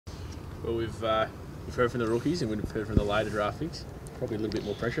Well, we've heard from the rookies and we've heard from the later draft picks. Probably a little bit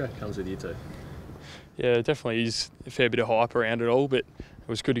more pressure comes with you too. Yeah, definitely is a fair bit of hype around it all, but it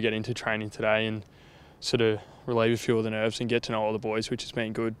was good to get into training today and sort of relieve a few of the nerves and get to know all the boys, which has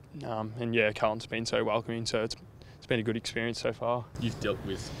been good. And yeah, Carlton's been so welcoming, so it's been a good experience so far. You've dealt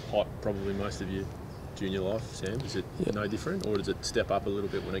with hype probably most of your junior life, Sam. Is it no different, or does it step up a little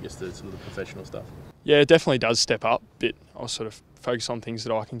bit when it gets to sort of the professional stuff? Yeah, it definitely does step up, but I'll sort of focus on things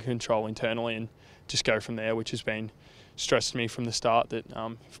that I can control internally and just go from there, which has been stressed me from the start that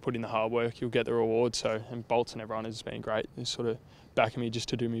if you put in the hard work, you'll get the reward. So, and Bolts and everyone has been great. They're sort of backing me just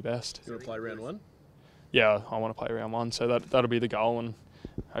to do my best. You want to play round one? Yeah, I want to play round one, so that'll be the goal, and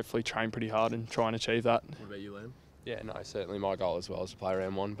hopefully train pretty hard and try and achieve that. What about you, Liam? Yeah, no, certainly my goal as well is to play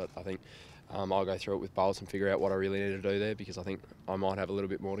round one, but I think I'll go through it with Bolts and figure out what I really need to do there, because I think I might have a little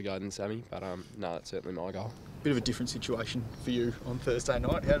bit more to go than Sammy, but no, that's certainly my goal. Bit of a different situation for you on Thursday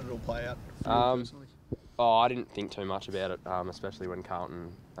night. How did it all play out for you personally? I didn't think too much about it, especially when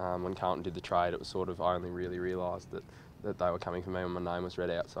Carlton did the trade. It was sort of, I only really realised that they were coming for me when my name was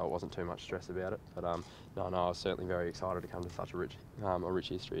read out, so it wasn't too much stress about it. But no, I was certainly very excited to come to such a rich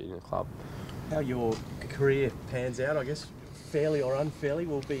history in the club. How your career pans out, I guess, fairly or unfairly,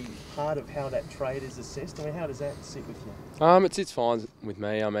 will be part of how that trade is assessed. I mean, how does that sit with you? It sits fine with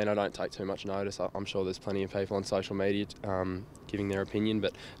me. I mean, I don't take too much notice. I'm sure there's plenty of people on social media giving their opinion,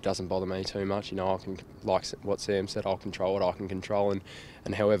 but it doesn't bother me too much. You know, I can, like what Sam said, I'll control what I can control,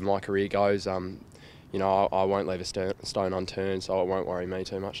 and however my career goes, you know, I won't leave a stone unturned, so it won't worry me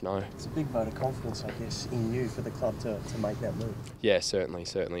too much, no. It's a big vote of confidence, I guess, in you for the club to make that move. Yeah,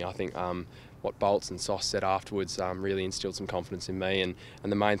 certainly. I think what Bolts and Sauce said afterwards really instilled some confidence in me, and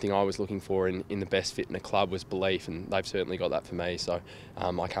the main thing I was looking for in the best fit in a club was belief, and they've certainly got that for me, so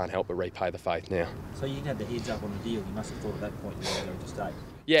I can't help but repay the faith now. So you didn't have the heads up on the deal, you must have thought at that point you were going to stay.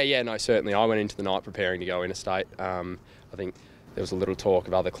 Yeah, no, certainly. I went into the night preparing to go interstate. I think there was a little talk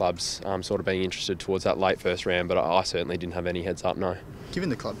of other clubs sort of being interested towards that late first round, but I certainly didn't have any heads up, no. Given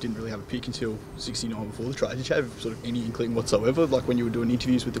the club didn't really have a pick until 69 before the trade, did you have sort of any inkling whatsoever, like when you were doing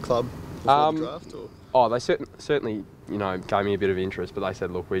interviews with the club before the draft? Or? Oh, they certainly, you know, gave me a bit of interest, but they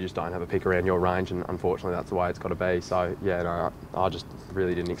said, look, we just don't have a pick around your range, and unfortunately that's the way it's got to be. So, yeah, no, I just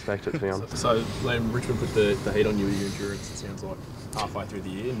really didn't expect it, to be honest. So Liam, Richmond put the heat on you with your endurance, it sounds like, halfway through the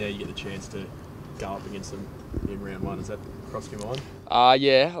year, and now you get the chance to go up against them in round one. Has that crossed your mind?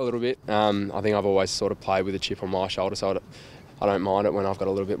 Yeah, a little bit. I think I've always sort of played with a chip on my shoulder, so I don't mind it when I've got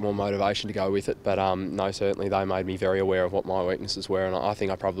a little bit more motivation to go with it. But no, certainly they made me very aware of what my weaknesses were, and I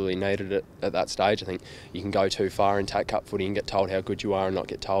think I probably needed it at that stage. I think you can go too far in TAC Cup footy and get told how good you are and not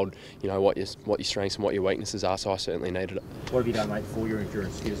get told, you know, what your strengths and what your weaknesses are, so I certainly needed it. What have you done, mate, for your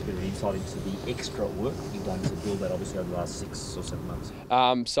endurance? Give us a bit of insight into the extra work you've done to build that, obviously, over the last 6 or 7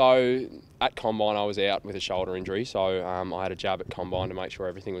 months. So at Combine I was out with a shoulder injury, so I had a jab at Combine to make sure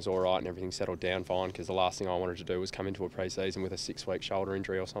everything was all right and everything settled down fine, because the last thing I wanted to do was come into a pre-season with a 6-week shoulder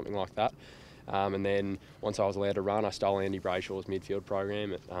injury or something like that. And then once I was allowed to run, I stole Andy Brayshaw's midfield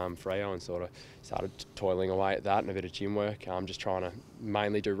program at Freo and sort of started toiling away at that and a bit of gym work. I'm just trying to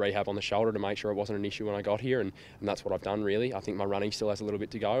mainly do rehab on the shoulder to make sure it wasn't an issue when I got here, and that's what I've done really. I think my running still has a little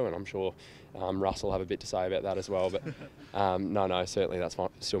bit to go, and I'm sure Russ will have a bit to say about that as well. But no, certainly that's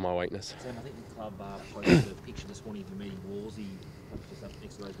still my weakness. Sam, I think the club posted a picture this morning of you meeting Wolsey just up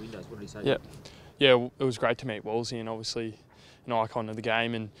next to those windows. What did he say? Yeah, it was great to meet Wolsey, and obviously an icon of the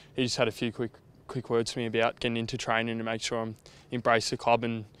game, and he just had a few quick words to me about getting into training to make sure I'm embrace the club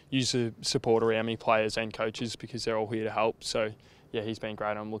and use the support around me, players and coaches, because they're all here to help. So yeah, he's been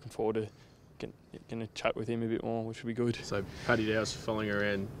great. I'm looking forward to getting to chat with him a bit more, which will be good. So Paddy Dow's following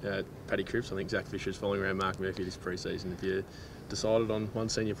around Paddy Cripps. I think Zach Fisher's following around Mark Murphy this pre-season. Have you decided on one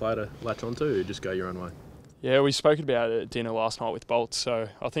senior player to latch onto, or just go your own way? Yeah, we spoke about it at dinner last night with Bolts, so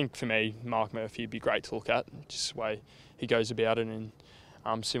I think for me, Mark Murphy would be great to look at, just the way he goes about it, and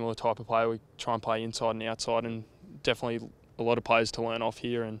similar type of player. We try and play inside and outside, and definitely a lot of players to learn off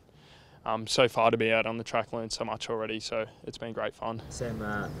here, and so far to be out on the track, learned so much already, so it's been great fun. Sam,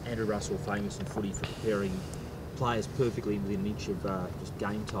 Andrew Russell, famous in footy for preparing players perfectly within an inch of just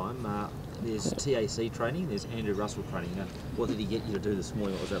game time. There's TAC training, there's Andrew Russell training. What did he get you to do this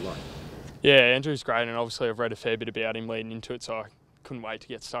morning? What was that like? Yeah, Andrew's great, and obviously I've read a fair bit about him leading into it, so I couldn't wait to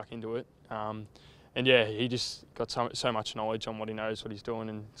get stuck into it. And yeah, he just got so much knowledge on what he knows, what he's doing,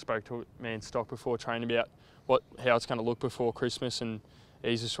 and spoke to me in stock before training about how it's going to look before Christmas, and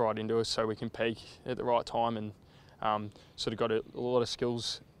ease us right into us so we can peak at the right time, and sort of got a lot of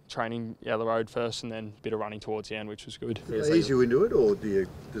skills training out the road first, and then a bit of running towards the end, which was good. Do they ease you into it, or do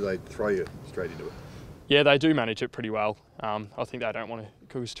they throw you straight into it? Yeah, they do manage it pretty well. I think they don't want to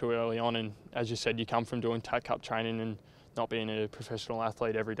cook us too early on, and as you said, you come from doing TAC Cup training and not being a professional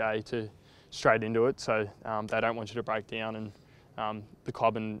athlete every day to straight into it, so they don't want you to break down, and the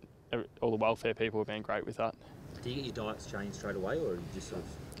club and all the welfare people have been great with that. Do you get your diets changed straight away, or just were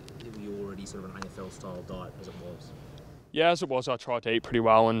you already sort of an AFL style diet as it was? Yeah, as it was, I tried to eat pretty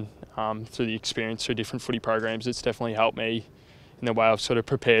well, and through the experience through different footy programs, it's definitely helped me in the way I've sort of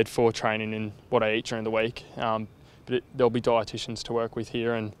prepared for training and what I eat during the week. But there'll be dietitians to work with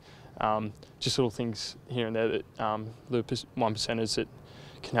here, and just little things here and there that the 1%ers that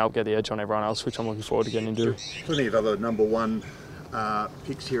can help get the edge on everyone else, which I'm looking forward to getting into. Plenty of other number one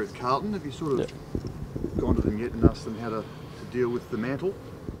picks here at Carlton. Have you sort of gone to them yet and asked them how to deal with the mantle?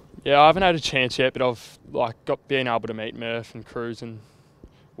 Yeah, I haven't had a chance yet, but I've been able to meet Murph and Cruz and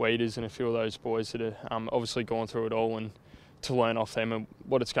Weeders and a few of those boys that are obviously gone through it all, and to learn off them and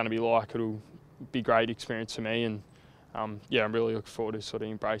what it's going to be like. It'll be a great experience for me, and yeah, I'm really looking forward to sort of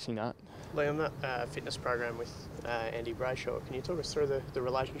embracing that. Liam, that fitness program with Andy Brayshaw, can you talk us through the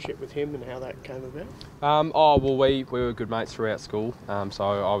relationship with him and how that came about? Well, we were good mates throughout school. So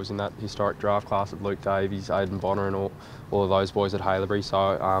I was in that historic draft class with Luke Davies, Aidan Bonner and all of those boys at Haileybury. So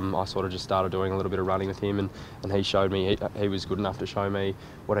I sort of just started doing a little bit of running with him, and he showed me, he was good enough to show me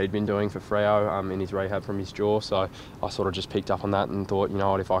what he'd been doing for Freo in his rehab from his jaw. So I sort of just picked up on that and thought, you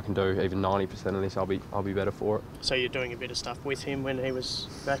know what, if I can do even 90% of this, I'll be better for it. So you're doing a bit of stuff with him when he was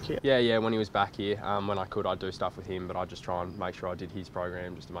back here? Yeah, when he was back here, when I could, I'd do stuff with him, but I'd just try and make sure I did his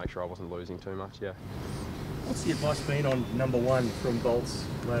program just to make sure I wasn't losing too much, yeah. What's the advice been on number one from Bolts?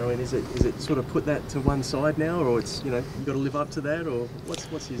 I mean, is it sort of put that to one side now, or it's, you know, you've got to live up to that, or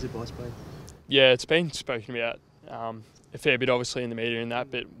what's his advice been? Yeah, it's been spoken about a fair bit, obviously, in the media and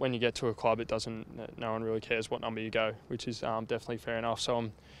that, but when you get to a club, no one really cares what number you go, which is definitely fair enough. So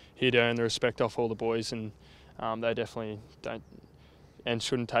I'm here to earn the respect off all the boys, and they definitely don't and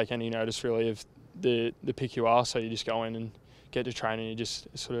shouldn't take any notice really of the pick you are. So you just go in and get to train, and you just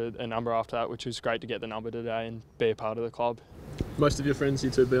sort of a number after that, which was great to get the number today and be a part of the club. Most of your friends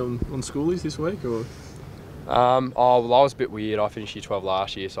you two be on schoolies this week, or? Well, I was a bit weird. I finished year 12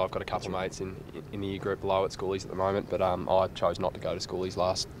 last year, so I've got a couple of mates in the year group below at schoolies at the moment. But I chose not to go to schoolies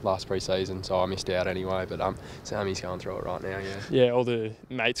last pre-season, so I missed out anyway. But Sammy's going through it right now. Yeah, all the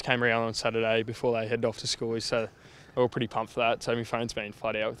mates came around on Saturday before they headed off to schoolies, so they were pretty pumped for that. So my phone's been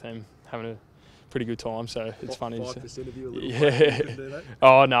flat out with them, having a pretty good time. So it's funny. 5% of you a little yeah. do that?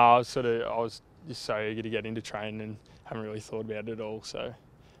 Oh no, I was just so eager to get into training and haven't really thought about it at all. So.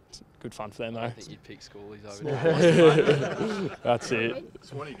 It's good fun for them though. I think you'd pick schoolies over there. That's it.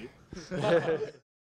 Swanee did.